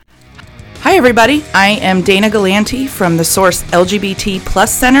Hi, everybody. I am Dana Galanti from the Source LGBT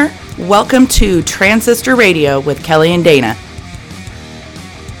Plus Center. Welcome to Transistor Radio with Kelly and Dana.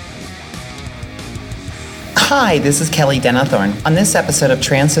 Hi, this is Kelly Denethorn. On this episode of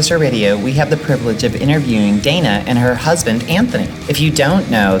Transistor Radio, we have the privilege of interviewing Dana and her husband, Anthony. If you don't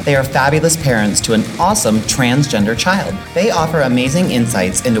know, they are fabulous parents to an awesome transgender child. They offer amazing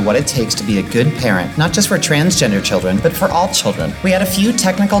insights into what it takes to be a good parent, not just for transgender children, but for all children. We had a few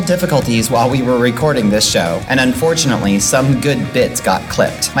technical difficulties while we were recording this show, and unfortunately, some good bits got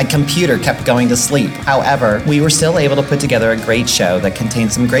clipped. My computer kept going to sleep. However, we were still able to put together a great show that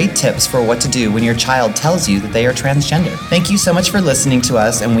contains some great tips for what to do when your child tells you that they are transgender. Thank you so much for listening to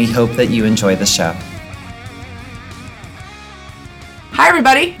us, and we hope that you enjoy the show. Hi,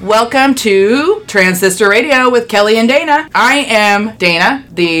 everybody. Welcome to Transistor Radio with Kelly and Dana. I am Dana,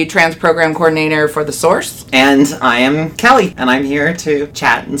 the trans program coordinator for The Source. And I am Kelly, and I'm here to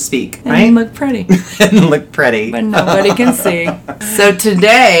chat and speak, right? And look pretty. And look pretty. But nobody can see. So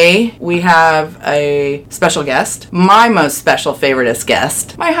today, we have a special guest, my most special favoriteest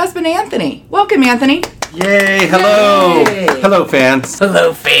guest, my husband, Anthony. Welcome, Anthony. Yay! Hello! Yay. Hello, fans.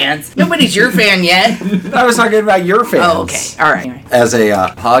 Hello, fans. Nobody's your fan yet. I was talking about your fans. Oh, okay. All right. As a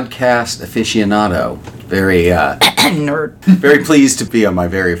podcast aficionado, very Nerd. very pleased to be on my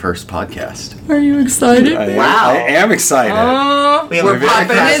very first podcast. Are you excited? Wow. I am excited. We're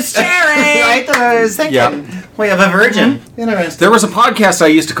popping his cherry. Right? I was thinking. Yep. We have a virgin. Interesting. There was a podcast I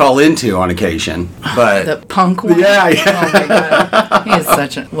used to call into on occasion, but The punk one? yeah. Oh my god. He is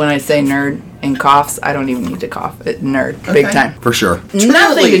such a... When I say nerd and coughs, I don't even need to cough. Nerd. Big Okay. time. For sure.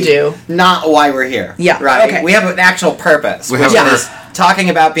 Nothing to do. Not why we're here. Yeah, Right. okay. We have an actual purpose. We have which a is talking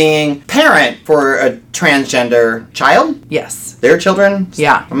about being parent for a transgender child. Yes. Their children.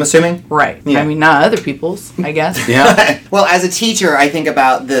 Yeah. I'm assuming. Right. Yeah. I mean, not other people's, I guess. Yeah. Well, as a teacher, I think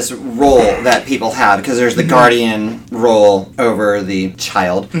about this role that people have because there's the guardian role over the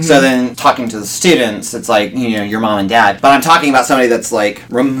child. So then talking to the students, it's like, you know, your mom and dad. But I'm talking about somebody that's like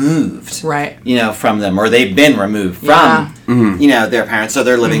removed, Right. you know, from them, or they've been removed Yeah. from, you know, their parents. So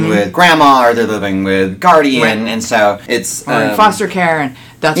they're living with grandma or they're living with guardian. Right. And so it's... Or in foster care, and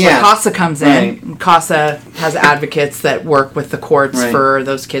that's yeah. where CASA comes in. Right. CASA has advocates that work with the courts Right. for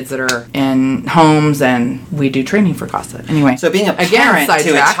those kids that are in homes, and we do training for CASA. Anyway. So being a Again, parent to a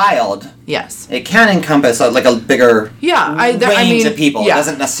sidetrack. child... Yes. It can encompass like a bigger Yeah, I range mean, of people. yeah. It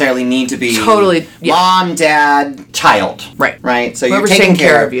doesn't necessarily need to be Totally, yeah. mom, dad, child. Right. Right. So Whoever's you're taking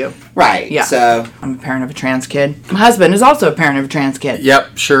care of you. Right. Yeah. So I'm a parent of a trans kid. My husband is also a parent of a trans kid.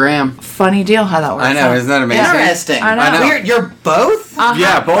 Yep, sure am. Funny deal how that works. I know, huh? isn't that amazing? interesting. I know. You're both.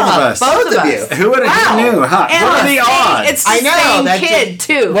 Yeah, both of us. Both of us. you. Who would have Wow. knew, huh? And What are the same- odds? It's the I know, same that kid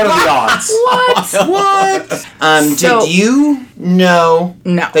too. What are the odds? What? What? So- Did you know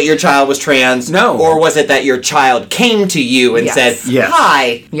No. that your child was trans? No. Or was it that your child came to you and Yes. said, Yes.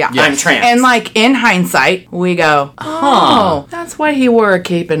 "Hi, Yeah. I'm trans"? And like in hindsight, we go, oh, that's why he wore a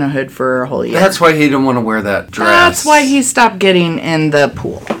cape and a hood for a whole year. That's why he didn't want to wear that dress. That's why he stopped getting in the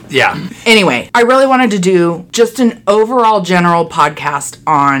pool. Yeah. Anyway, I really wanted to do just an overall general podcast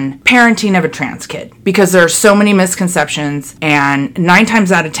on parenting of a trans kid because there are so many misconceptions, and 9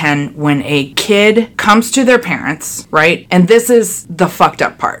 times out of 10 when a kid comes to their parents, right? And this is the fucked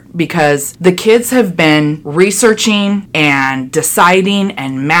up part because the kids have been researching and deciding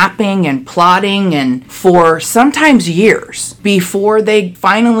and mapping and plotting and for sometimes years before they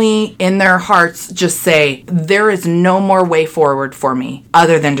finally in their hearts just say there is no more way forward for me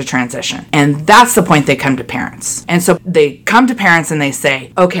other than to transition. And that's the point they come to parents. And so they come to parents and they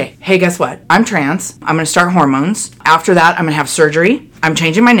say, okay, hey, guess what? I'm trans. I'm going to start hormones. After that, I'm going to have surgery. I'm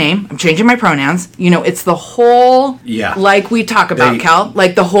changing my name. I'm changing my pronouns. You know, it's the whole, Yeah. like we talk about, Cal,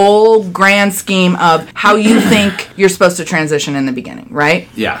 like the whole grand scheme of how you think you're supposed to transition in the beginning, right?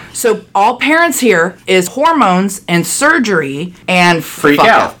 Yeah. So all parents here is hormones and surgery and Freak fuck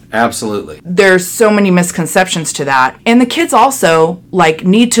out. it. Absolutely. There's so many misconceptions to that. And the kids also like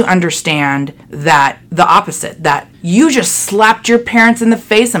need to understand that the opposite, that you just slapped your parents in the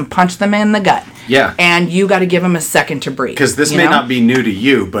face and punched them in the gut. Yeah. And you got to give them a second to breathe. Because this you may know? not be new to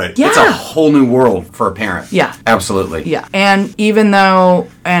you, but it's Yeah. a whole new world for a parent. Yeah. Absolutely. Yeah. And even though,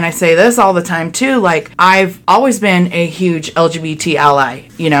 and I say this all the time too, like I've always been a huge LGBT ally,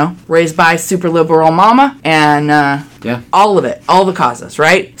 you know, raised by super liberal mama and Yeah. all of it, all the causes,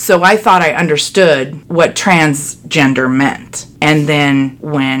 right? So I thought I understood what transgender meant. And then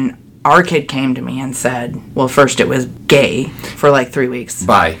when our kid came to me and said, well, first it was gay for like 3 weeks.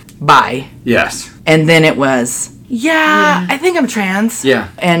 Bye. Bi. Yes. And then it was yeah, I think I'm trans. Yeah.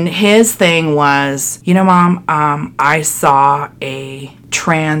 And his thing was, Mom, I saw a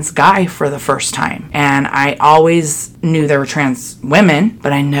trans guy for the first time. And I always knew there were trans women,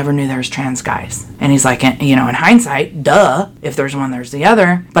 but I never knew there was trans guys. And he's like, in hindsight, duh, if there's one, there's the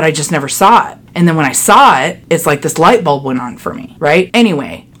other. But I just never saw it. And then when I saw it, it's like this light bulb went on for me, right?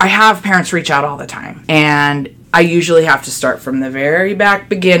 Anyway, I have parents reach out all the time. And I usually have to start from the very back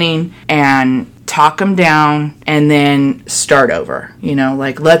beginning and talk them down and then start over.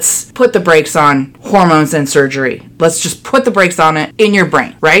 Let's put the brakes on hormones and surgery. Let's just put the brakes on it in your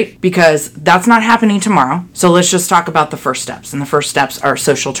brain, right? Because that's not happening tomorrow. So let's just talk about the first steps. And the first steps are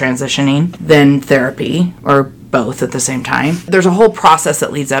social transitioning, then therapy, or both at the same time. There's a whole process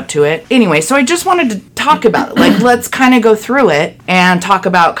that leads up to it. Anyway, so I just wanted to talk about it. Let's kind of go through it and talk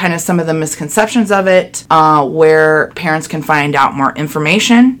about kind of some of the misconceptions of it, where parents can find out more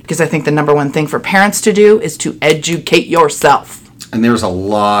information, because I think the number one thing for parents to do is to educate yourself. And there's a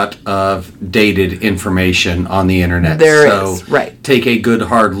lot of dated information on the internet. There is, right. Take a good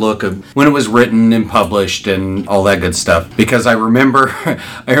hard look of when it was written and published and all that good stuff. Because I remember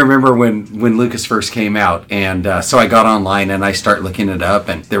when Lucas first came out, and so I got online and I started looking it up,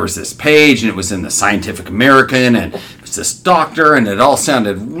 and there was this page, and it was in the Scientific American, and it was this doctor, and it all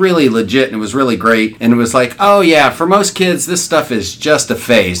sounded really legit, and it was really great. And it was like, oh yeah, for most kids, this stuff is just a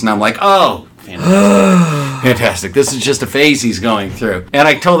phase. And I'm like, oh, fantastic. This is just a phase he's going through. And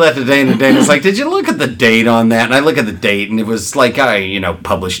I told that to Dana. Dana's like, did you look at the date on that? And I look at the date, and it was like,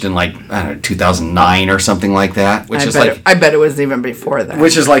 published in 2009 or something like that. I bet it was even before that.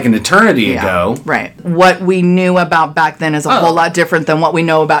 Which is like an eternity ago. Right. What we knew about back then is a whole lot different than what we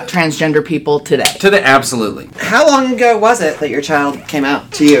know about transgender people today. Absolutely. How long ago was it that your child came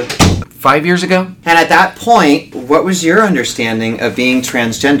out to you? 5 years ago. And at that point, what was your understanding of being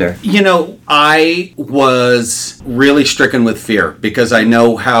transgender? I was really stricken with fear because I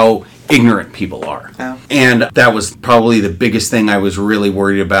know how ignorant people are. Oh. And that was probably the biggest thing I was really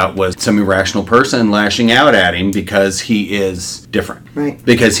worried about, was some irrational person lashing out at him because he is different. Right.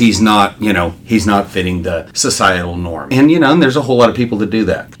 Because he's not fitting the societal norm. And, there's a whole lot of people that do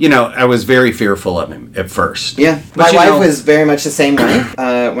that. I was very fearful of him at first. Yeah. But My wife was very much the same way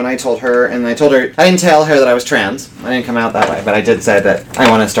when I told her, I didn't tell her that I was trans. I didn't come out that way, but I did say that I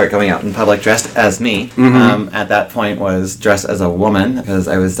want to start going out in public dressed as me. Mm-hmm. At that point was dressed as a woman, because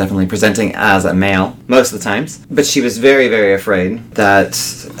I was definitely presenting as a male most of the times. But she was very, very afraid that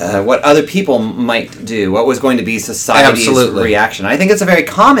what other people might do, what was going to be society's reaction. I think it's a very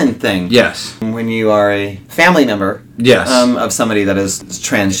common thing. Yes. When you are a family member. Yes. Of somebody that is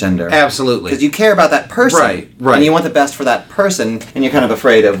transgender. Absolutely. Because you care about that person. Right. And you want the best for that person, and you're kind of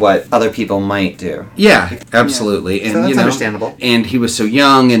afraid of what other people might do. Yeah, absolutely. Yeah. And so that's understandable. And he was so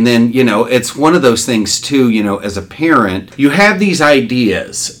young, and then, it's one of those things too, as a parent, you have these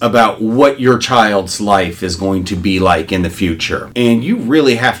ideas about what your child's life is going to be like in the future. And you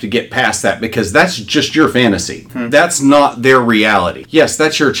really have to get past that, because that's just your fantasy. That's not their reality. Yes,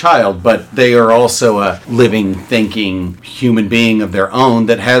 that's your child, but they are also a living, thinking human being of their own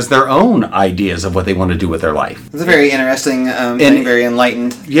that has their own ideas of what they want to do with their life. It's a very interesting thing, very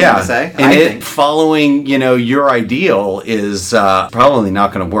enlightened thing to say. And I think following, your ideal is probably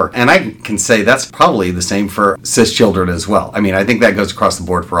not going to work. And I can say that's probably the same for cis children as well. I think that goes across the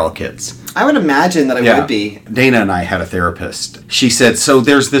board for all kids. I would imagine that it would be. Dana and I had a therapist. She said, so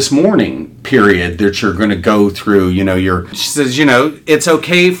there's this mourning period that you're going to go through, she says, it's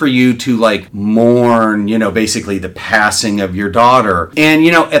okay for you to mourn, basically the passing of your daughter. And,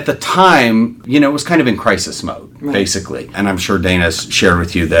 at the time, it was kind of in crisis mode, basically. And I'm sure Dana's shared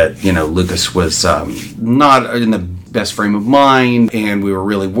with you that, Lucas was not in the best frame of mind, and we were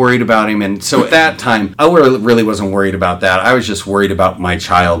really worried about him. And so at that time, I really wasn't worried about that. I was just worried about my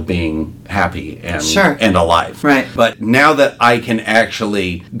child being happy and alive. Right. But now that I can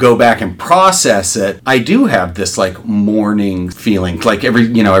actually go back and process it, I do have this mourning feeling.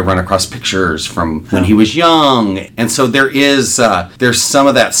 I run across pictures from when he was young. And so there's some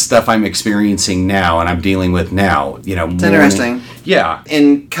of that stuff I'm experiencing now and I'm dealing with now. It's interesting. Yeah.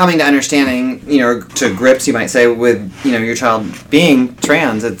 In coming to understanding, to grips, you might say, with, your child being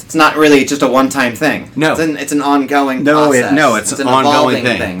trans, it's not really just a one-time thing. No. It's an ongoing process. It's an ongoing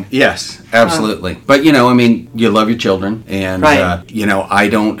thing. Yes. Absolutely. But, I mean, you love your children. And, Right. I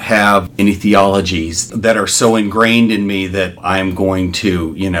don't have any theologies that are so ingrained in me that I'm going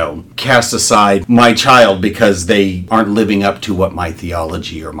to, cast aside my child because they aren't living up to what my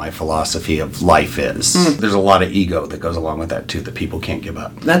theology or my philosophy of life is. There's a lot of ego that goes along with that, too, that people can't give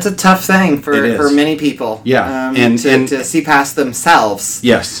up. That's a tough thing for many people. Yeah. To see past themselves.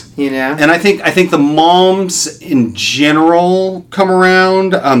 Yes. And I think the moms in general come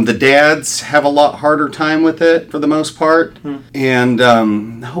around. The dads have a lot harder time with it for the most part.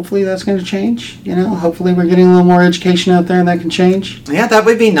 And hopefully that's going to change. Hopefully we're getting a little more education out there and that can change. Yeah, that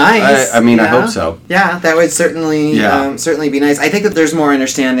would be nice. I hope so. Yeah, that would certainly be nice. I think that there's more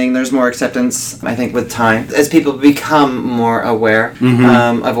understanding, there's more acceptance, I think, with time. As people become more aware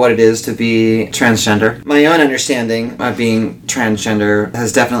of what it is to be transgender. My own understanding of being transgender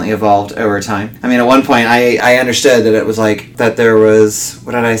has definitely evolved over time. I mean, at one point, I understood that it was like, that there was,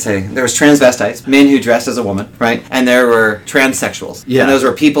 what did I say? There was transvestites, men who dressed as a woman, right? And there were transsexuals. Yeah. And those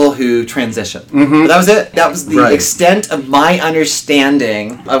were people who transitioned. But that was it. That was the extent of my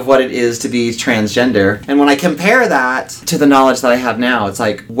understanding of what it is to be transgender. And when I compare that to the knowledge that I have now, it's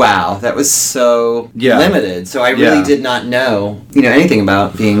like, wow, that was so limited. So I really did not know, anything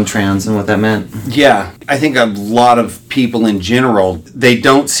about being trans and what that meant. Yeah. I think a lot of people in general, they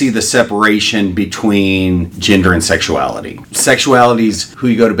don't see the separation between gender and sexuality. Sexuality is who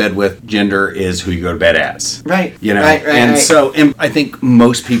you go to bed with. Gender is who you go to bed as. Right. Right. So I think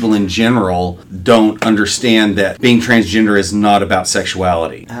most people in general don't understand that being transgender is not about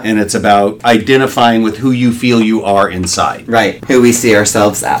sexuality. And it's about identifying with who you feel you are inside. Right. Who we see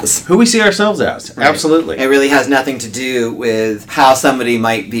ourselves as. Who we see ourselves as. Right. Absolutely. It really has nothing to do with how somebody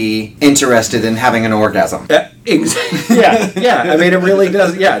might be interested in having an orgasm. Yeah. I mean, it really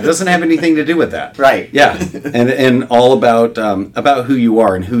does. Yeah, it doesn't have anything to do with that. Right. Yeah, and all about who you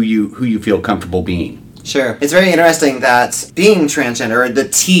are and who you feel comfortable being. Sure. It's very interesting that being transgender, the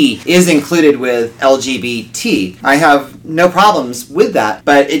T, is included with LGBT. I have no problems with that,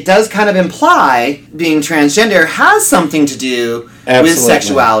 but it does kind of imply being transgender has something to do with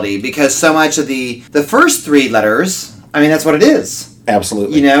sexuality, because so much of the first three letters, I mean, that's what it is.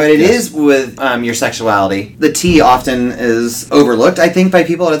 Absolutely. And it is with your sexuality. The T often is overlooked, I think, by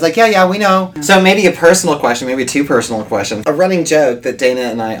people. It's like, yeah, we know. So maybe a personal question, maybe two personal questions. A running joke that Dana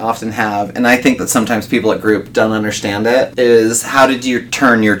and I often have, and I think that sometimes people at group don't understand it, is how did you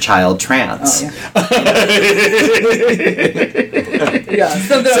turn your child trans? Oh, yeah.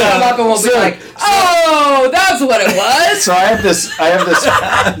 Something will come up and we'll be like, oh, that's what it was. So I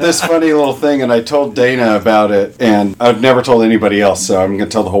have this funny little thing, and I told Dana about it, and I've never told anybody else. So I'm going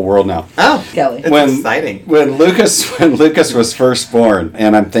to tell the whole world now. Oh, Kelly. It's exciting. When Lucas was first born,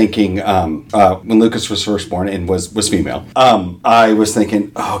 and I'm thinking, when Lucas was first born and was female, I was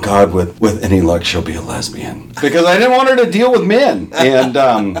thinking, oh God, with any luck, she'll be a lesbian, because I didn't want her to deal with men,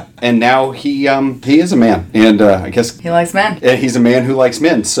 and now he is a man, and I guess He likes men. he's a man who likes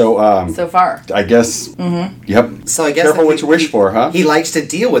men. So So far. I guess. Yep. So I guess Careful what you wish for, huh? He likes to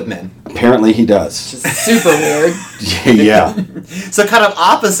deal with men. Apparently he does. Super weird. Yeah. So kind of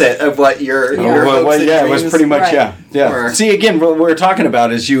opposite of what your hopes and it was dreams- pretty much Right. yeah. Or- See, again, what we're talking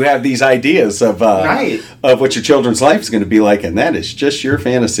about is you have these ideas of of what your children's life is going to be like, and that is just your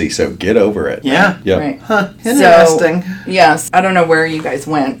fantasy. So get over it. Yeah. Yep. Right. Huh. Interesting. So, yes, I don't know where you guys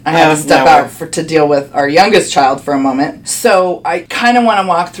went. I Yeah, had to step nowhere. out to deal with our youngest child for a moment. So I kind of want to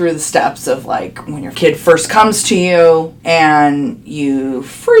walk through the steps of like when your kid first comes to you and you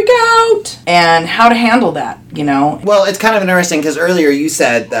freak out and how to handle that, Well, it's kind of interesting because earlier you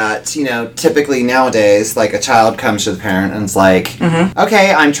said that, typically nowadays, like a child comes to the parent and it's like,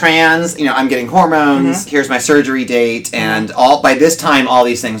 okay, I'm trans, I'm getting hormones, here's my surgery date, and by this time, all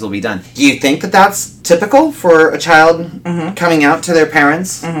these things will be done. Do you think that that's typical for a child coming out to their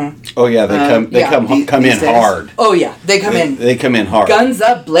parents? Oh yeah, they come in these days. hard. Oh yeah, they come in They come in hard. guns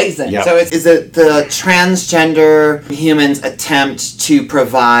up blazing. Yeah. So is it the transgender humans' attempt to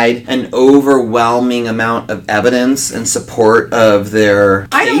provide an overwhelming amount of evidence in support of their case?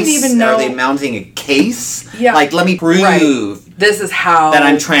 I don't even know- Are they mounting a case? Yeah. Like, let me prove Right. This is how that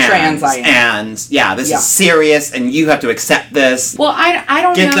I'm trans I am. and this Yeah. is serious and you have to accept this. Well, I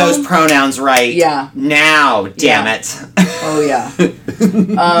don't Get know. those pronouns right. Yeah. Now, damn Yeah. it. Oh yeah.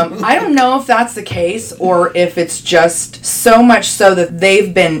 I don't know if that's the case or if it's just so much so that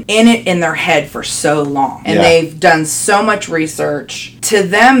they've been in it in their head for so long and Yeah. they've done so much research to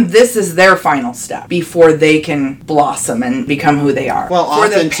them, this is their final step before they can blossom and become who they are. Well, For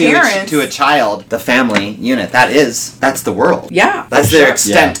often the parents, to a child, the family unit, that's the world. Yeah, That's for their sure.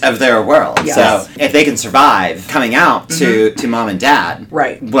 extent of their world. Yes. So if they can survive coming out to mom and dad,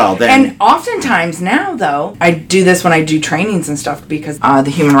 Right. well then... And oftentimes now, though, I do this when I do trainings and stuff because the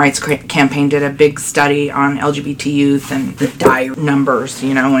Human Rights Campaign did a big study on LGBT youth and the die numbers,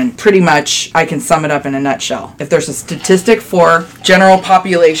 and pretty much I can sum it up in a nutshell. If there's a statistic for general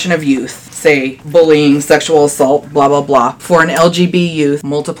population of youth, say bullying, sexual assault, blah, blah, blah, for an LGB youth,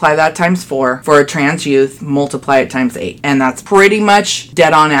 multiply that times 4. For a trans youth, multiply it times 8. And that's pretty much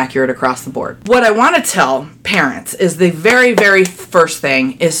dead on accurate across the board. What I want to tell parents is the very, very first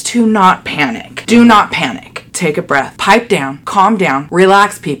thing is to not panic. Do not panic. Take a breath. Pipe down. Calm down.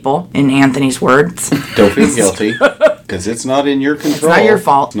 Relax, people, in Anthony's words. Don't feel guilty, because it's not in your control. It's not your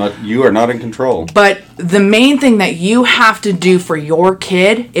fault. You are not in control. But the main thing that you have to do for your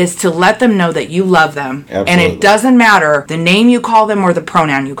kid is to let them know that you love them. Absolutely. And it doesn't matter the name you call them or the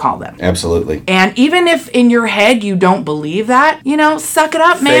pronoun you call them. Absolutely. And even if in your head you don't believe that, suck it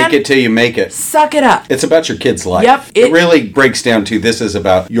up, man. Fake it till you make it. Suck it up. It's about your kid's life. Yep. It really breaks down to this is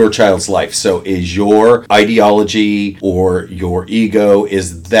about your child's life. So is your ideology or your ego,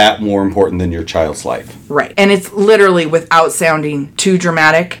 is that more important than your child's life? Right. And it's literally, without sounding too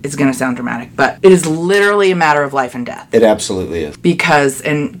dramatic, it's going to sound dramatic, but it is literally a matter of life and death. It absolutely is. Because,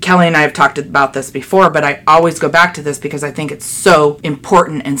 and Kelly and I have talked about this before, but I always go back to this because I think it's so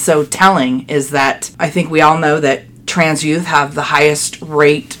important and so telling, is that I think we all know that trans youth have the highest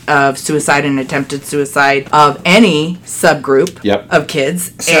rate of suicide and attempted suicide of any subgroup of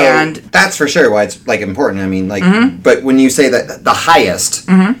kids. So and that's for sure why it's important. I mean, but when you say that the highest,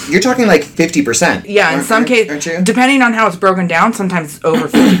 you're talking like 50%. yeah, in some aren't cases, you? depending on how it's broken down, sometimes it's over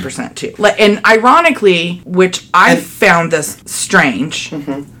 50% too. And ironically, which I found this strange,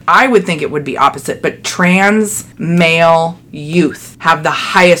 I would think it would be opposite, but trans male youth have the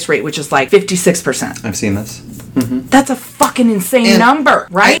highest rate, which is like 56%. I've seen this. That's a fucking insane number,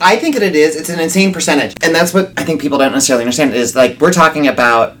 right? I think that it is. It's an insane percentage. And that's what I think people don't necessarily understand is we're talking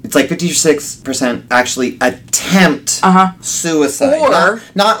about, it's like 56% actually attempt suicide. Or-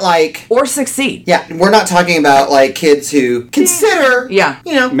 not like... or succeed. Yeah, we're not talking about kids who consider, Maybe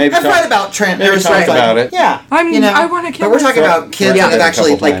have talk- read about trans. maybe talk about it. Yeah, I mean, I wanna kill But we're talking myself. about kids Yeah. that have A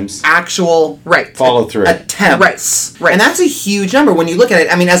actually couple times. actual Follow through. attempts. Right. And that's a huge number when you look at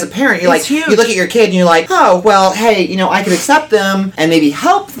it. I mean, as a parent, you're It's huge. you look at your kid and you're like, oh, well, hey, I could accept them and maybe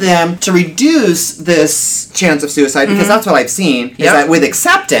help them to reduce this chance of suicide, because that's what I've seen is Yep. that with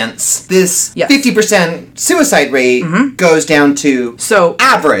acceptance, this Yes. 50% suicide rate goes down to So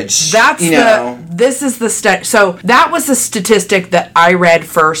average. that's this is the so that was the statistic that I read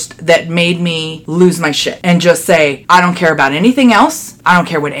first that made me lose my shit and just say, I don't care about anything else. I don't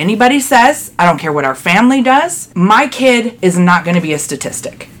care what anybody says. I don't care what our family does. My kid is not going to be a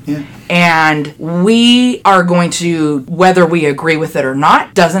statistic. Yeah. And we are going to, whether we agree with it or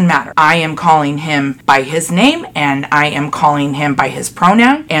not, doesn't matter. I am calling him by his name, and I am calling him by his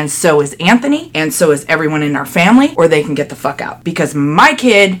pronoun, and so is Anthony, and so is everyone in our family, or they can get the fuck out. Because my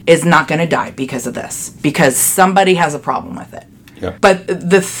kid is not going to die because of this, because somebody has a problem with it. Yeah. But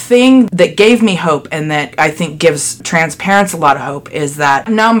the thing that gave me hope, and that I think gives trans parents a lot of hope, is that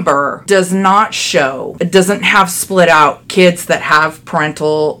number does not show, it doesn't have split out kids that have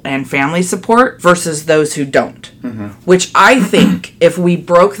parental and family support versus those who don't. Which I think if we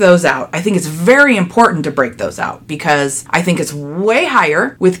broke those out, I think it's very important to break those out, because I think it's way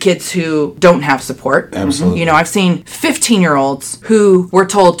higher with kids who don't have support. Absolutely. I've seen 15-year-olds who were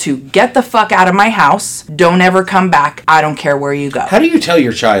told to get the fuck out of my house, don't ever come back, I don't care where you go. How do you tell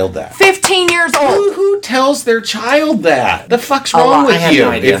your child that? 15 years old. Who tells their child that? The fuck's A wrong lot. with I have you no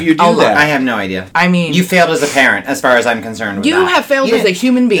idea. if you do A lot. that? I have no idea. I mean, You failed as a parent, as far as I'm concerned with you that. have failed You as a didn't-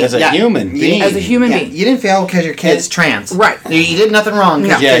 human being. As a Yeah. human You- being. As a human Yeah, being. you didn't fail because your kid's trans. Right. You did nothing wrong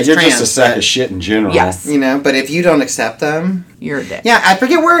because No. your Yeah, kid's you're trans. just a sack but, of shit in general. Yes. But if you don't accept them... You're a dick. Yeah, I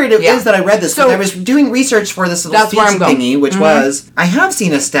forget where it is Yeah. that I read this, So- but I was doing research for this little That's where I'm speech going. thingy, which was, I have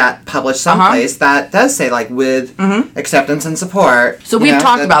seen a stat published someplace that does say, with acceptance and support. So you we've know,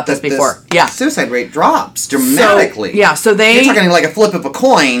 talked about this before. Yeah. Suicide rate drops dramatically. So they... You're talking like a flip of a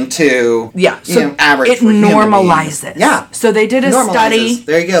coin to, so average it for human normalizes. beings. Yeah. So they did a Normalizes. study.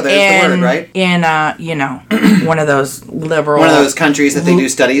 There you go. There's the word, right? In one of those liberal. One of those countries that they do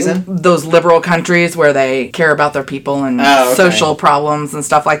studies in? Those liberal countries where they care about their people and social problems and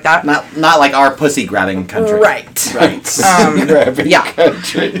stuff like that. Not like our pussy grabbing country. Right. Grabbing yeah.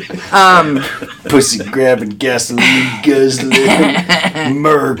 country. Pussy grabbing, gasoline guzzling,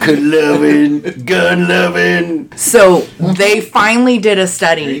 America loving, gun loving. So they finally did a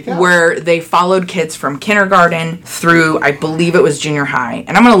study where they followed kids from kindergarten through, I believe it was junior high.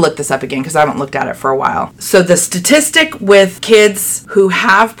 And I'm going to look this up again because I haven't looked at it for a while. So the statistic with kids who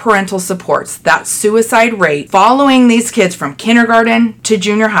have parental supports, that suicide rate, following these kids from kindergarten to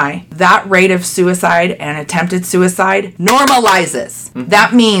junior high, that rate of suicide and attempted suicide normalizes.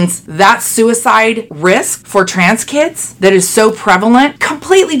 That means that suicide risk for trans kids that is so prevalent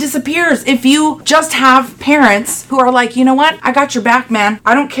completely disappears if you just have parents who are like, you know what? I got your back, man.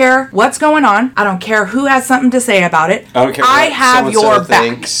 I don't care what's going on. I don't care who has something to say about it. I don't care I what have so-and-so your back.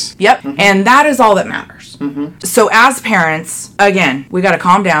 thinks. Yep. And that is all that matters. So as parents, again, we got to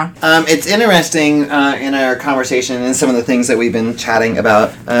calm down. It's interesting in our conversation and some of the things that we've been chatting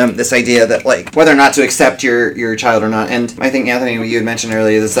about, this idea that, like, whether or not to accept your child or not. And I think, Anthony, you had mentioned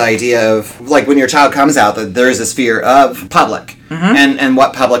earlier, this idea of, like, when your child comes out, that there is this fear of public. And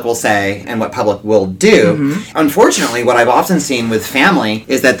what public will say and what public will do. Unfortunately, what I've often seen with family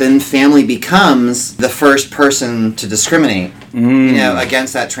is that then family becomes the first person to discriminate, you know,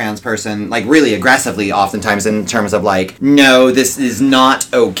 against that trans person, like really aggressively oftentimes in terms of like, no, this is not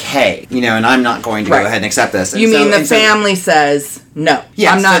okay, you know, and I'm not going to go ahead and accept this. You mean the family says no.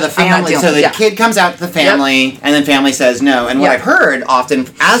 Yeah, I'm not, so the family, so the kid comes out to the family, and then family says no. And what I've heard often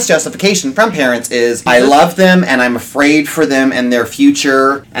as justification from parents is, I love them, and I'm afraid for them and their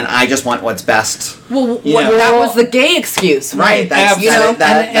future, and I just want what's best. Well, that was the gay excuse, right? That's, you know,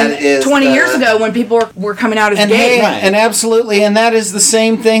 that is 20 years ago when people were coming out as gay. And absolutely, and that is the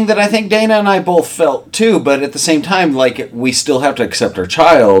same thing that I think Dana and I both felt too, but at the same time, like, we still have to accept our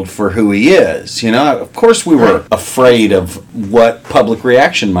child for who he is, you know? Of course we were afraid of what public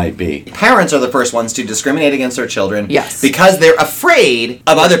reaction might be. Parents are the first ones to discriminate against their children. Yes. Because they're afraid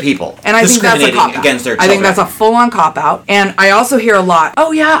of other people. And I think that's a cop-out. Against their children. I think that's a full-on cop-out. And I also hear a lot,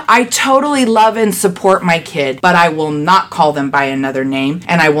 oh yeah, I totally love and support my kid, but I will not call them by another name,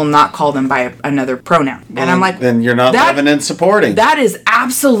 and I will not call them by another pronoun. Well, and I'm like, then you're not loving and supporting. That is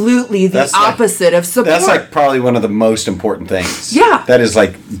absolutely the opposite of support. That's like probably one of the most important things. Yeah. That is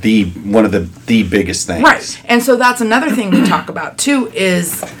like one of the biggest things. Right. And so that's another thing we talk about too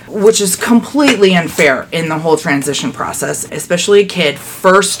is, which is completely unfair in the whole transition process, especially a kid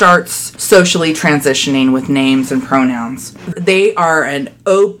first starts socially transitioning with names and pronouns. They are an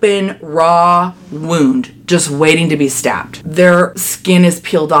open, raw wound just waiting to be stabbed. Their skin is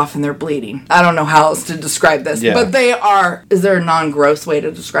peeled off and they're bleeding. I don't know how else to describe this, but they are, is there a non-gross way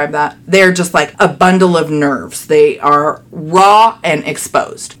to describe that? They're just like a bundle of nerves. They are raw and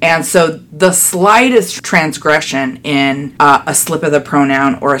exposed. And so the slightest transgression in a slip of the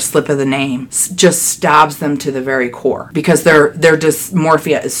pronoun or a slip of the name just stabs them to the very core because their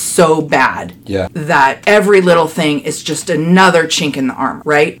dysmorphia is so bad that every little thing is just another chink in the armor,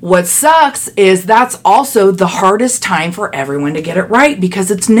 right? What sucks is that's also the hardest time for everyone to get it right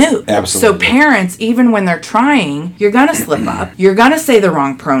because it's new. Absolutely. So parents, even when they're trying, you're going to slip up. You're going to say the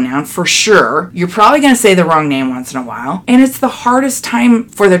wrong pronoun for sure. You're probably going to say the wrong name once in a while. And it's the hardest time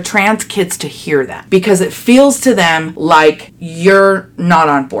for the trans kids to hear that because it feels to them like you're not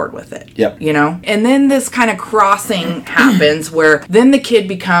on board with it. Yep. You know? And then this kind of crossing happens where then the kid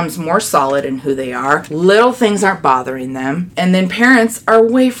becomes more solid in who they are. Little things aren't bothering them. And then parents are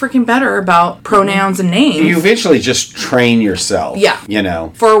way freaking better about pronouns and names. You eventually just train yourself. Yeah. You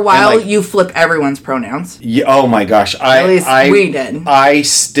know. For a while, you flip everyone's pronouns. Oh my gosh. At least we did. I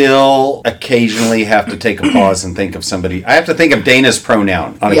still occasionally have to take a pause and think of somebody. I have to think of Dana's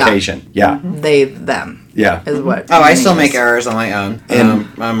pronoun on occasion. Yeah. They, them. Yeah. Is what. Oh, I still make errors on my own.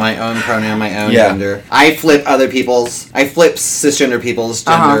 On my own pronoun, my own gender. I flip cisgender people's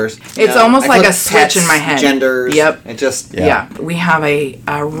genders. It's almost like a switch in my head. Genders. Yep. It just... Yeah. We have a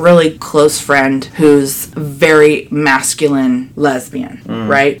really close friend who's very masculine lesbian,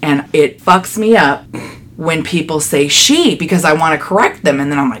 right? And it fucks me up when people say she because I want to correct them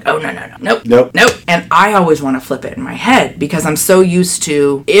and then I'm like, oh, nope. And I always want to flip it in my head because I'm so used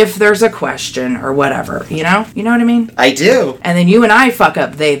to if there's a question or whatever, you know what I mean? I do. And then you and I fuck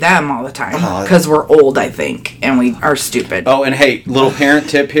up they, them all the time because we're old, I think, and we are stupid. Oh, and hey, little parent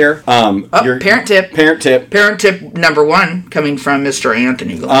tip here. Parent tip. Parent tip number 1 coming from Mr.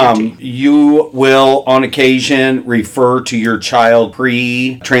 Anthony Galanti. You will on occasion refer to your child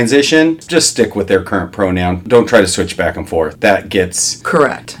pre-transition. Just stick with their current pronoun pronoun. Don't try to switch back and forth. That gets...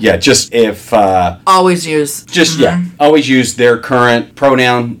 Correct. Yeah, just if... Always use. Always use their current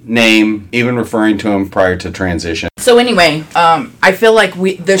pronoun, name, even referring to them prior to transition. So anyway, I feel like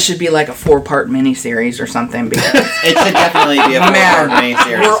this should be like a 4-part miniseries or something because it should definitely be a 4-part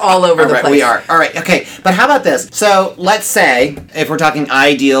miniseries. We're all over the place. We are. All right. Okay. But how about this? So let's say if we're talking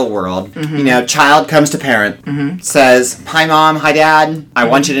ideal world, child comes to parent, says, "Hi mom, hi dad. I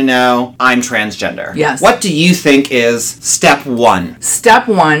want you to know I'm transgender." Yes. What do you think is step 1? Step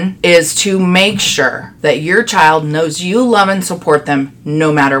 1 is to make sure that your child knows you love and support them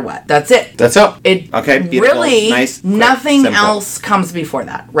no matter what. That's it. That's all. Okay, beautiful. Really, nice, quick, nothing simple. else comes before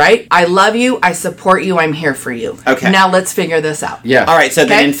that, right? I love you. I support you. I'm here for you. Okay. Now let's figure this out. Yeah. All right, so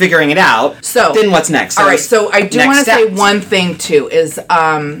then in figuring it out, then what's next? All right, so I do want to say steps. one thing, too, is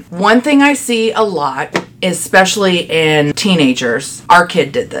one thing I see a lot, especially in teenagers, our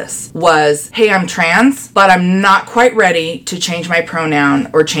kid did this, was, hey, I'm trans, but I'm not quite ready to change my pronoun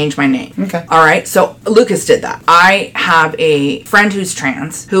or change my name. Okay. All right, so Lucas did that. I have a friend who's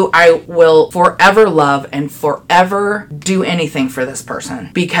trans who I will forever love and forever do anything for this person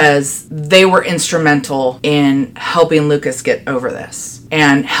because they were instrumental in helping Lucas get over this.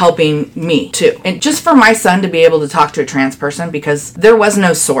 And helping me too. And just for my son to be able to talk to a trans person because there was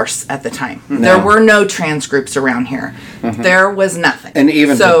no source at the time. No. There were no trans groups around here. There was nothing. And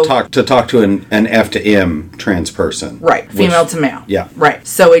even to talk to an F to M trans person. Right. Female to male. Yeah. Right.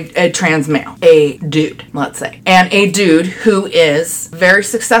 So a trans male. A dude, let's say. And a dude who is very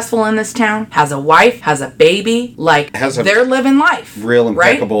successful in this town, has a wife, has a baby, they're living life. Real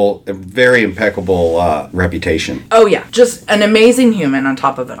impeccable, right? Very impeccable reputation. Oh yeah. Just an amazing human on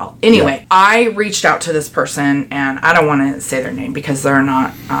top of it all. Anyway, I reached out to this person, and I don't want to say their name because they're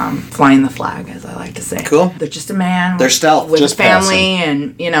not flying the flag, as I like to say. Cool. They're just a man. They're stealth. With Just a family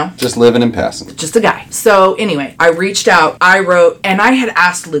passing. and, Just living and passing. just a guy. So anyway, I reached out, I wrote, and I had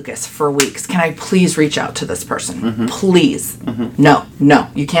asked Lucas for weeks, can I please reach out to this person? Please. No,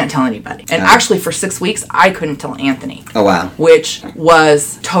 you can't tell anybody. And actually for 6 weeks, I couldn't tell Anthony. Oh, wow. Which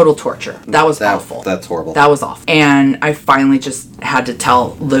was total torture. That was awful. That's horrible. That was awful. And I finally just had to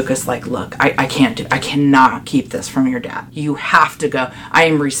tell Lucas, look, I cannot keep this from your dad. You have to go. I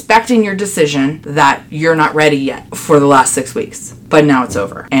am respecting your decision that you're not ready yet for the last 6 weeks. But now it's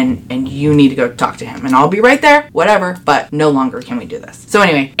over. And you need to go talk to him. And I'll be right there, whatever. But no longer can we do this. So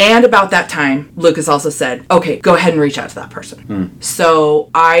anyway, and about that time, Lucas also said, okay, go ahead and reach out to that person. So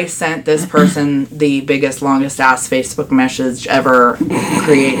I sent this person the biggest, longest ass Facebook message ever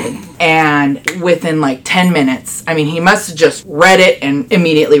created. And within 10 minutes, he must have just read it and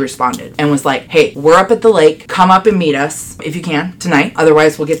immediately responded and was like, hey, we're up at the lake. Come up and meet us if you can tonight.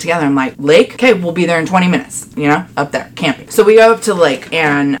 Otherwise, we'll get together. I'm like, lake? Okay, we'll be there in 20 minutes, up there, camping. So we go up to the lake,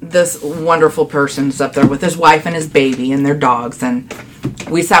 and this wonderful person's up there with his wife and his baby and their dogs, and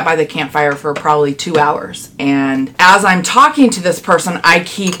we sat by the campfire for probably 2 hours. And as I'm talking to this person, I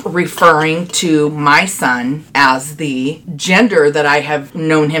keep referring to my son as the gender that I have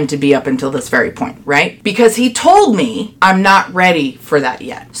known him to be up until this very point, right? Because he told me I'm not ready for that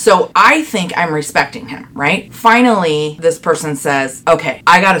yet. So I think I'm respecting him, right? Finally, this person says, okay,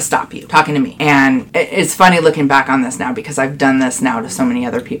 I gotta stop you talking to me. And it's funny looking back on this now because I've done this now to so many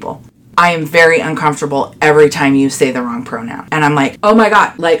other people. I am very uncomfortable every time you say the wrong pronoun. And I'm like, oh my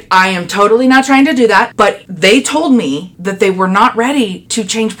God, I am totally not trying to do that. But they told me that they were not ready to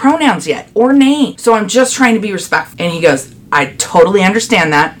change pronouns yet or name. So I'm just trying to be respectful. And he goes, I totally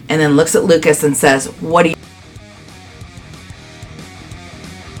understand that. And then looks at Lucas and says, what do you...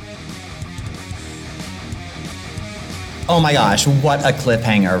 Oh my gosh, what a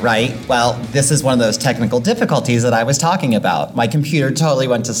cliffhanger, right? Well, this is one of those technical difficulties that I was talking about. My computer totally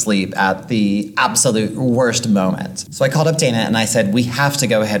went to sleep at the absolute worst moment. So I called up Dana and I said, we have to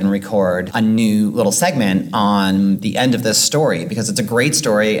go ahead and record a new little segment on the end of this story because it's a great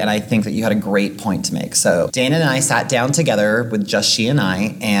story and I think that you had a great point to make. So Dana and I sat down together with just she and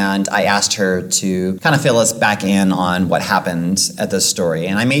I asked her to kind of fill us back in on what happened at this story.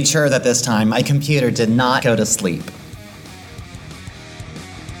 And I made sure that this time my computer did not go to sleep.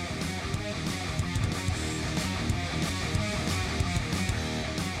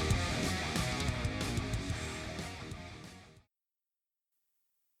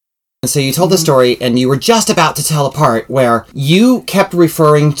 So you told the story, and you were just about to tell a part where you kept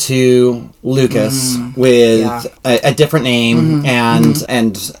referring to Lucas with a different name and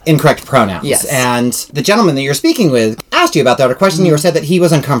incorrect pronouns. Yes. And the gentleman that you're speaking with asked you about that or questioned you or said that he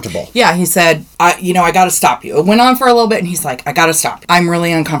was uncomfortable. Yeah, he said, I got to stop you. It went on for a little bit, and he's like, I got to stop. I'm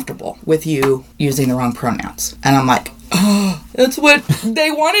really uncomfortable with you using the wrong pronouns. And I'm like, That's what they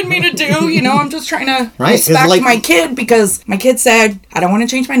wanted me to do. You know, I'm just trying to Right, 'cause, respect like- my kid because my kid said, I don't want to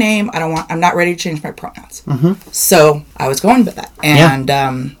change my name. I'm not ready to change my pronouns. So I was going with that.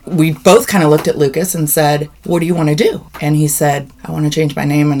 And we both kind of looked at Lucas and said, what do you want to do? And he said, I want to change my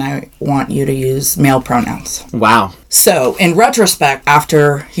name and I want you to use male pronouns. Wow. So in retrospect,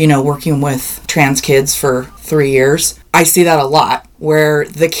 after, working with trans kids for 3 years, I see that a lot where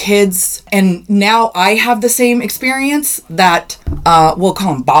the kids, and now I have the same experience that, we'll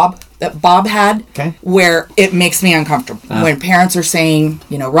call him Bob, that Bob had, Okay. where it makes me uncomfortable. When parents are saying,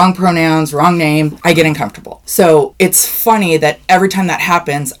 wrong pronouns, wrong name, I get uncomfortable. So it's funny that every time that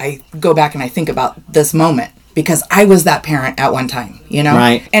happens, I go back and I think about this moment. Because I was that parent at one time,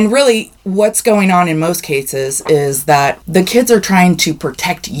 Right. And really, what's going on in most cases is that the kids are trying to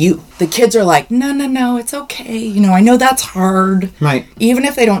protect you. The kids are like, no, it's okay. I know that's hard. Right. Even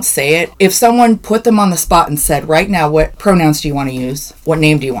if they don't say it, if someone put them on the spot and said, right now, what pronouns do you want to use? What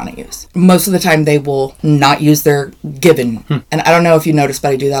name do you want to use? Most of the time, they will not use their given. And I don't know if you noticed, but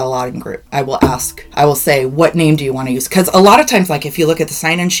I do that a lot in group. I will say, what name do you want to use? Because a lot of times, like if you look at the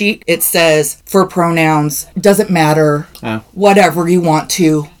sign-in sheet, it says for pronouns, doesn't matter, whatever you want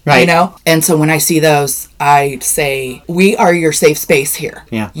to, Right. And so when I see those, I say, we are your safe space here.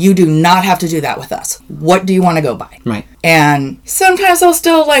 Yeah. You do not have to do that with us. What do you want to go by? Right. And sometimes they'll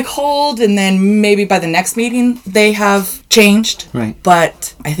still hold, and then maybe by the next meeting they have changed. Right.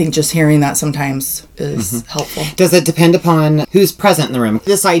 But I think just hearing that sometimes is helpful. Does it depend upon who's present in the room?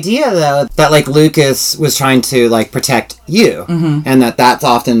 This idea, though, that Lucas was trying to protect you, and that's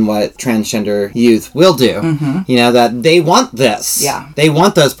often what transgender youth will do. That they want this. Yeah. They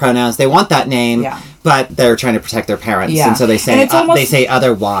want those pronouns. They want that name. Yeah. But they're trying to protect their parents, Yeah. and so they say And it's almost- they say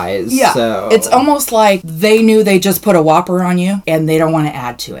otherwise. Yeah. So It's almost like they knew they just put a whopper on you and they don't want to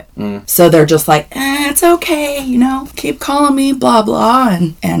add to it. So they're just like, it's okay, keep calling me, blah, blah.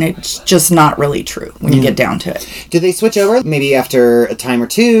 And it's just not really true when you get down to it. Do they switch over? Maybe after a time or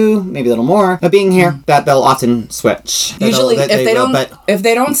two, maybe a little more of being here, that they'll often switch. Usually, That if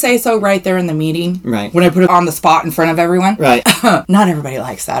they don't say so right there in the meeting, Right. when I put it on the spot in front of everyone, Right. not everybody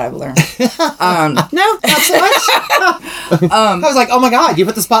likes that, I've learned. No, not so much. I was like, oh my God, you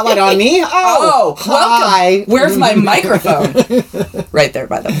put the spotlight on me? Oh, hi. welcome. Where's my microphone? Right there,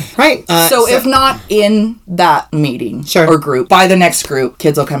 by the way. Right. So if not in that meeting Sure. or group, by the next group,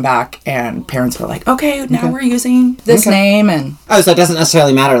 kids will come back and parents are like, okay, now we're using this name and... Oh, so it doesn't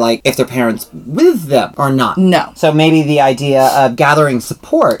necessarily matter, if their parents with them or not. No. So maybe the idea of gathering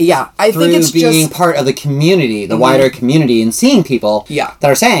support. Yeah, I think through it's being just... part of the community, the wider community, and seeing people Yeah. that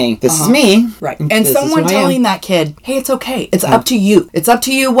are saying, this is me. Right. This And is someone who I am. telling that kid, hey, it's okay. It's up to you. It's up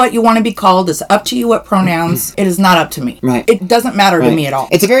to you what you want to be called. It's up to you what pronouns. It is not up to me. Right. It doesn't matter to Right. me at all.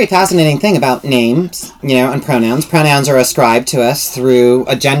 It's a very fascinating thing about names, and pronouns. Pronouns are ascribed to us through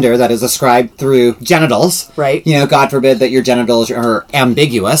a gender that is ascribed through genitals. Right. God forbid that your genitals are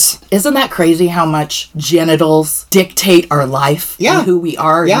ambiguous. Isn't that crazy how much genitals dictate our life? Yeah. And who we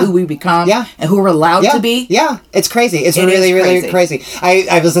are Yeah. and who we become Yeah. and who we're allowed Yeah, to be? yeah, it's crazy. It's It really, is really crazy.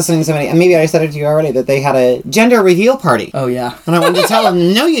 I was listening to somebody, and maybe I said it to you already, that they had a gender reveal party. Oh, yeah. And I wanted to tell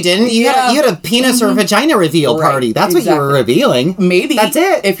them, no, you didn't. You had a penis or vagina reveal Right, party. That's what you were exactly. revealing. Maybe. That's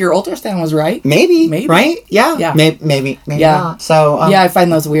it. If your ultrasound was right. Maybe. Maybe. Right? Yeah. Yeah. Maybe Yeah. not. So, Yeah, I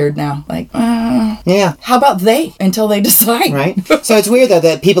find those weird now. Like, yeah. how about they until they decide? Right? So it's weird, though,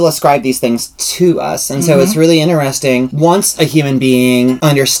 that people ascribe these things to us. And so it's really interesting once a human being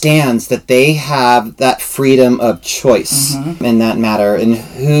understands that they have that freedom of choice in that matter and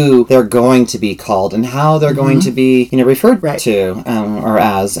who they're going to be called and how they're going to be, referred Right. to or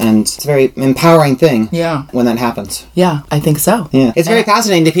as. And it's a very empowering thing Yeah. when that happens. Yeah, I think so. Yeah. It's very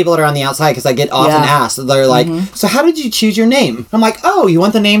fascinating to people that are on the outside because I get often Yeah. asked, they're like, so how did you choose your name? I'm like, oh, you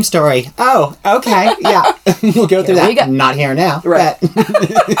want the name story? Oh, okay. Yeah. We'll go through There we that. go. Not here now. Right.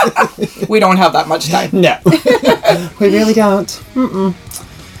 But We don't have that much time. no. We really don't.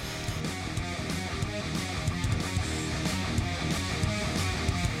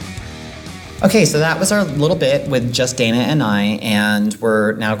 Okay, so that was our little bit with just Dana and I, and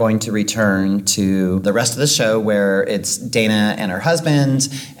we're now going to return to the rest of the show where it's Dana and her husband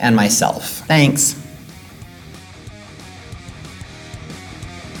and myself. Thanks.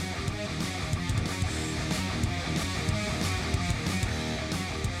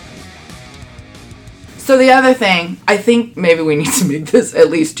 So the other thing, I think maybe we need to make this at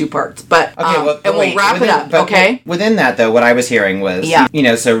least 2 parts, but and we'll wrap it up, okay? Within that, though, what I was hearing was, Yeah.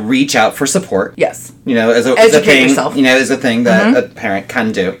 so reach out for support. Yes. As a Educate thing, yourself. as a thing that a parent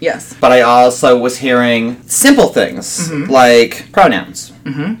can do. Yes. But I also was hearing simple things like pronouns.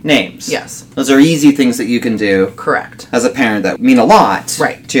 names. Yes. Those are easy things that you can do Correct. as a parent that mean a lot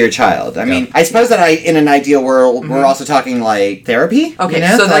Right. to your child. I mean, I suppose that in an ideal world, we're also talking like therapy. Okay, you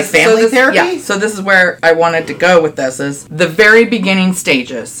know? so like family therapy. Yeah, so this is where I wanted to go with this is the very beginning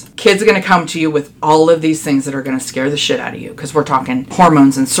stages. Kids are going to come to you with all of these things that are going to scare the shit out of you because we're talking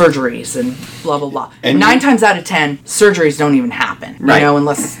hormones and surgeries and blah, blah, blah. And 9 times out of 10, surgeries don't even happen, Right. you know,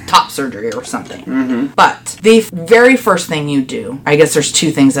 unless it's top surgery or something. But the very first thing you do, I guess there's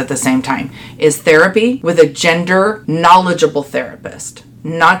 2 things at the same time, is therapy with a gender knowledgeable therapist.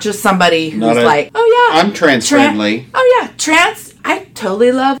 Not just somebody who's Not a- like, oh yeah, I'm trans-friendly. Oh yeah, trans. I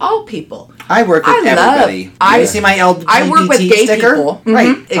totally love all people. I work with everybody. You see my LGBT I work with gay sticker? people.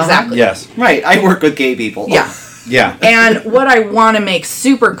 Right. Exactly. Yes. Right. I work with gay people. Yeah. Yeah. And what I want to make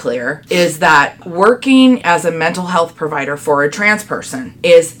super clear is that working as a mental health provider for a trans person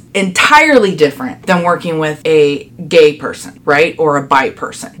is entirely different than working with a gay person, right? Or a bi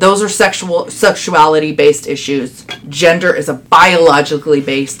person. Those are sexuality based issues. Gender is a biologically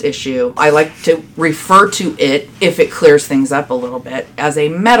based issue. I like to refer to it, if it clears things up a little bit, as a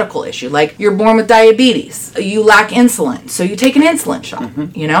medical issue. Like you're born with diabetes, you lack insulin, so you take an insulin shot,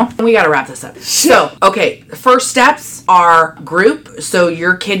 you know? And we got to wrap this up. So, okay, first steps are group. So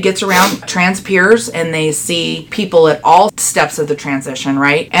your kid gets around trans peers and they see people at all steps of the transition,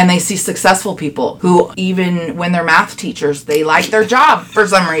 right? And they see successful people who, even when they're math teachers, they like their job for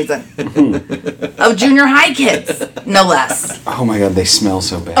some reason. Of junior high kids, no less. Oh my god, they smell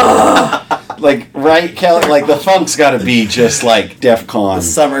so bad. Like, right, Kelly? Like, the funk's got to be just like DEFCON.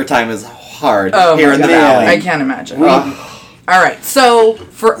 Summertime is hard Oh here my in the God. valley. I can't imagine. All right, so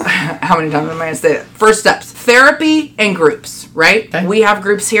for how many times am I going to say it? First steps, therapy and groups, right? Okay. We have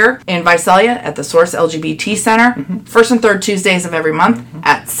groups here in Visalia at the Source LGBT Center, first and third Tuesdays of every month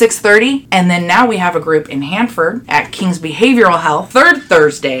at 6:30. And then now we have a group in Hanford at King's Behavioral Health, third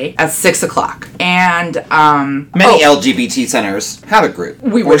Thursday at 6 o'clock. And Many LGBT centers have a group.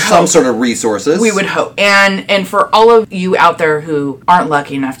 We or would some hope. sort of resources. we would hope. And for all of you out there who aren't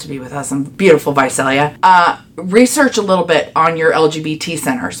lucky enough to be with us in beautiful Visalia, research a little bit on your LGBT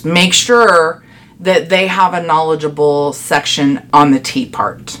centers. Make sure that they have a knowledgeable section on the T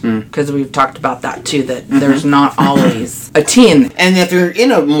part. Because we've talked about that too, that there's not always a T in there. And if you're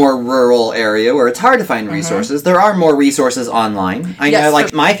in a more rural area where it's hard to find resources, there are more resources online. I Yes, know, like,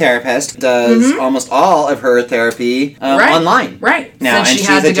 for- my therapist does almost all of her therapy online. Right. Now, Since and she she's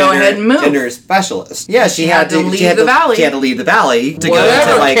had a to go ahead and move. gender specialist. Yeah, she had to leave she had the valley. She had to leave the valley to go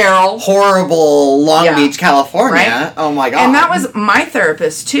Whatever, to like Carol. horrible Long Yeah. Beach, California. Right? Oh my god! And that was my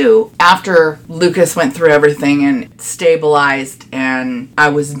therapist too. After Lucas went through everything and stabilized, and I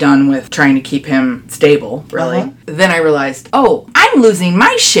was done with trying to keep him stable, really. Then I realized, oh, I'm losing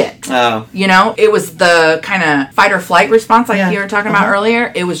my shit. Oh. You know, it was the kind of fight or flight response like Yeah. you were talking about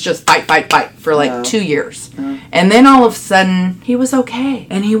earlier. It was just fight, fight, fight for like 2 years. And then all of a sudden, he was okay.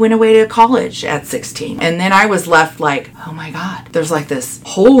 And he went away to college at 16. And then I was left like, oh my God, there's like this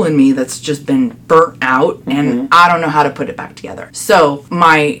hole in me that's just been burnt out and I don't know how to put it back together. So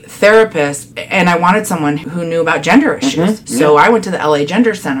my therapist, and I wanted someone who knew about gender issues. So I went to the LA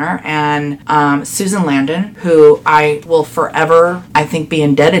Gender Center, and Susan Landon, who I will forever, I think, be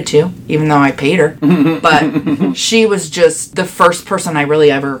indebted to, even though I paid her. But she was just the first person I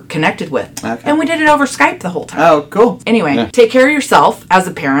really ever connected with. Okay. And we did it over Skype the whole time. Oh, cool. Anyway, take care of yourself as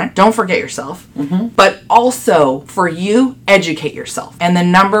a parent. Don't forget yourself. But also, for you, educate yourself. And the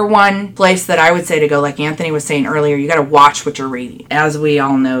number one place that I would say to go, like Anthony was saying earlier, you got to watch what you're reading. As we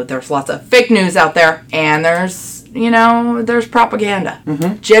all know, there's lots of fake news out there, and there's propaganda.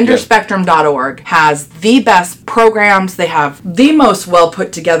 Genderspectrum.org has the best programs. They have the most well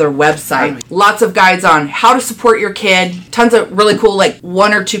put together website. Lots of guides on how to support your kid. Tons of really cool, like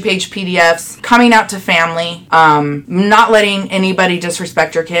 1 or 2 page PDFs. Coming out to family. Not letting anybody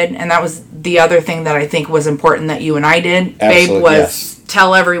disrespect your kid. And that was the other thing that I think was important that you and I did. Babe, Absolutely, was... yes.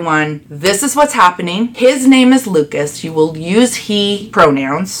 Tell everyone, this is what's happening. His name is Lucas. You will use he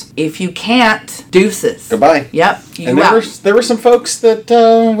pronouns. If you can't, deuces. Goodbye. Yep. You And out. there were some folks that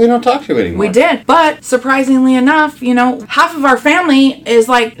we don't talk to anymore. We did. But surprisingly enough, half of our family is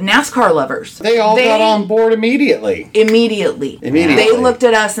like NASCAR lovers. They all got on board immediately. Immediately. Immediately. They looked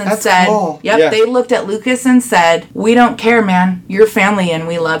at us and That's said, cool. yep, Yeah. they looked at Lucas and said, we don't care, man. You're family and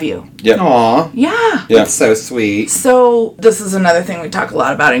we love you. Yep. Aw. Yeah. Yeah. That's so sweet. So this is another thing we talk a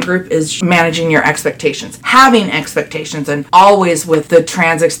lot about in group is managing your expectations, having expectations, and always with the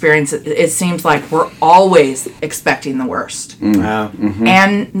trans experience, it seems like we're always expecting the worst. Wow.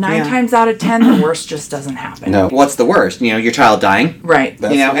 And 9 Yeah. times out of 10, the worst just doesn't happen. No. What's the worst? Your child dying? Right.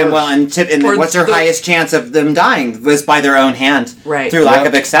 That's You know, the and worst. well, and Or what's their the- highest chance of them dying was by their own hand, Right. Through lack Yep.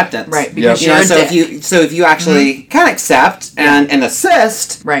 of acceptance, Right, because You you're know, a so dick. if you actually can accept and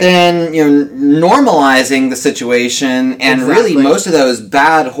assist, Right. then you're normalizing the situation, and really Exactly. most of those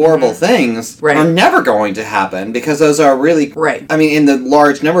bad, horrible things Right. are never going to happen because those are really, Right. I mean, in the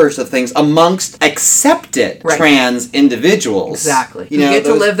large numbers of things amongst accepted Right. trans individuals, Exactly. You You know, get to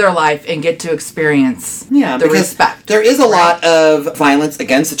those- live their life and get to experience Yeah, the because respect. there is a lot of violence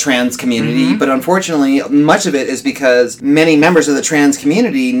against the trans community, but unfortunately, much of it is because many members of the trans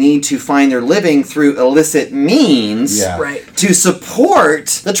community need to find their living through illicit means Yeah. Right. to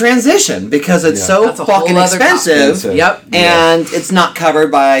support the transition because it's Yeah. so That's a whole fucking other expensive. topic. Yep. And it's not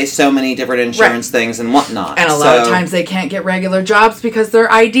covered by so many different insurance things and whatnot. And a lot of times they can't get regular jobs because their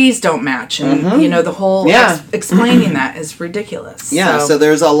IDs don't match. And, the whole Yeah. explaining that is ridiculous. Yeah, so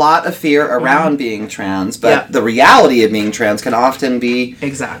there's a lot of fear around being trans, but Yeah. the reality of being trans can often be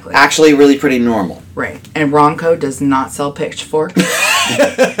Exactly. actually really pretty normal. Right. And Ronco does not sell pitchforks.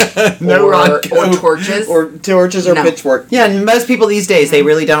 No or, Ronco. or torches. Or torches or No. pitchfork. Yeah, and most people these days, they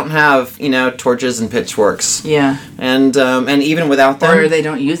really don't have, torches and pitchforks. yeah. And even without them, Or they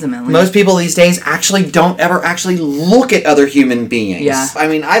don't use them at least. most people these days actually don't ever actually look at other human beings. Yeah. I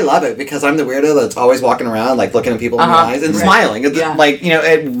mean, I love it because I'm the weirdo that's always walking around, like, looking at people in the Uh-huh. eyes and Right. smiling. It's Yeah. like,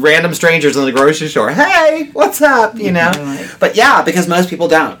 at random strangers in the grocery store. Hey, what's up? Right. But yeah, because most people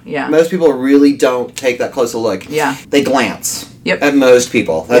don't. Yeah. Most people really don't take that close a look. Yeah. They glance. Yep. At most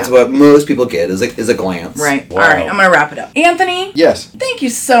people. That's Yeah. what most people get is a glance. Right. Wow. All right. I'm going to wrap it up. Anthony. Yes. Thank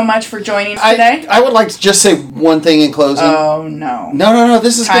you so much for joining us today. I would like to just say one thing in closing. Oh, no. No.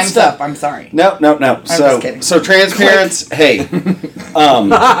 This is good Time's stuff. up. I'm sorry. No. just kidding. So trans parents, hey,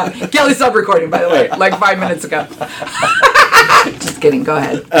 Kelly stopped recording, by the way, like 5 minutes ago. Just kidding. Go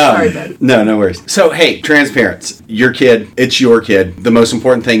ahead. Sorry, Ben. No worries. So hey, trans parents, your kid, it's your kid. The most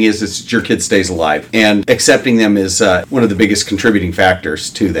important thing is your kid stays alive, and accepting them is one of the biggest contributing factors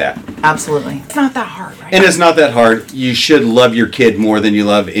to that. Absolutely. It's not that hard, right? And it's not that hard. You should love your kid more than you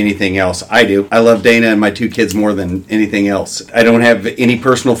love anything else. I do. I love Dana and my 2 kids more than anything else. I don't have any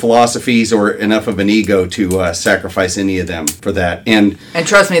personal philosophies or enough of an ego to sacrifice any of them for that. And And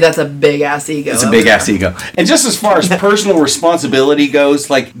trust me, that's a big ass ego. it's a big ass ego. And just as far as personal responsibility goes,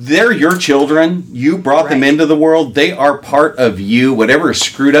 like, they're your children. You brought them Right. into the world. They are part of you. Whatever is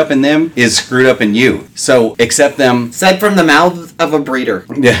screwed up in them is screwed up in you. So accept them. Said from the mouth of a breeder.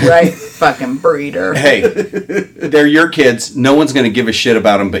 Yeah. Right? Fucking breeder. Hey, they're your kids. No one's going to give a shit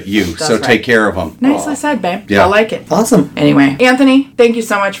about them but you. So right. take care of them. Nicely said, babe. Yeah. I like it. Awesome. Anyway, Anthony, thank you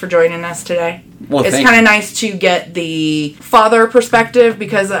so much for joining us today. Well, it's thank kind of you. nice to get the father perspective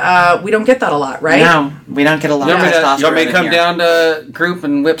because we don't get that a lot, right? No, we don't get a lot You of want me testosterone to come in here. down to group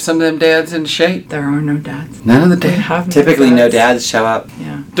and whip some of them dads into shape? There are no dads. None of the They dads. have no Typically, no dads. dads show up.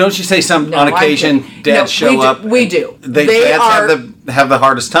 Yeah. Don't you say some No, on I occasion do. dads No, show we do. up? We do. They They are- have the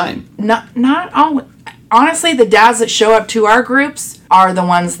hardest time. Not all. Honestly, the dads that show up to our groups are the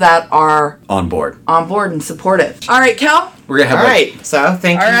ones that are On board. on board and supportive. All right, Kel. We're gonna have All right, so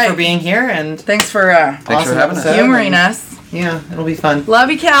thank All you right. for being here and Thanks for Thanks for having us. episode. humoring us. Yeah, it'll be fun.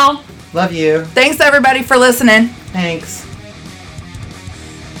 Love you, Kel. Love you. Thanks everybody for listening. Thanks.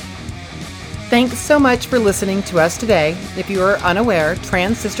 Thanks so much for listening to us today. If you are unaware,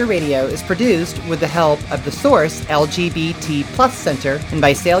 Trans Sister Radio is produced with the help of The Source LGBT Plus Center in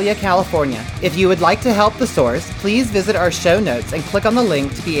Visalia, California. If you would like to help The Source, please visit our show notes and click on the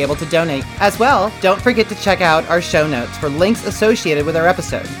link to be able to donate. As well, don't forget to check out our show notes for links associated with our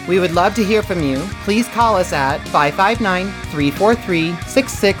episode. We would love to hear from you. Please call us at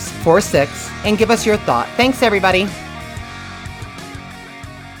 559-343-6646 and give us your thought. Thanks, everybody.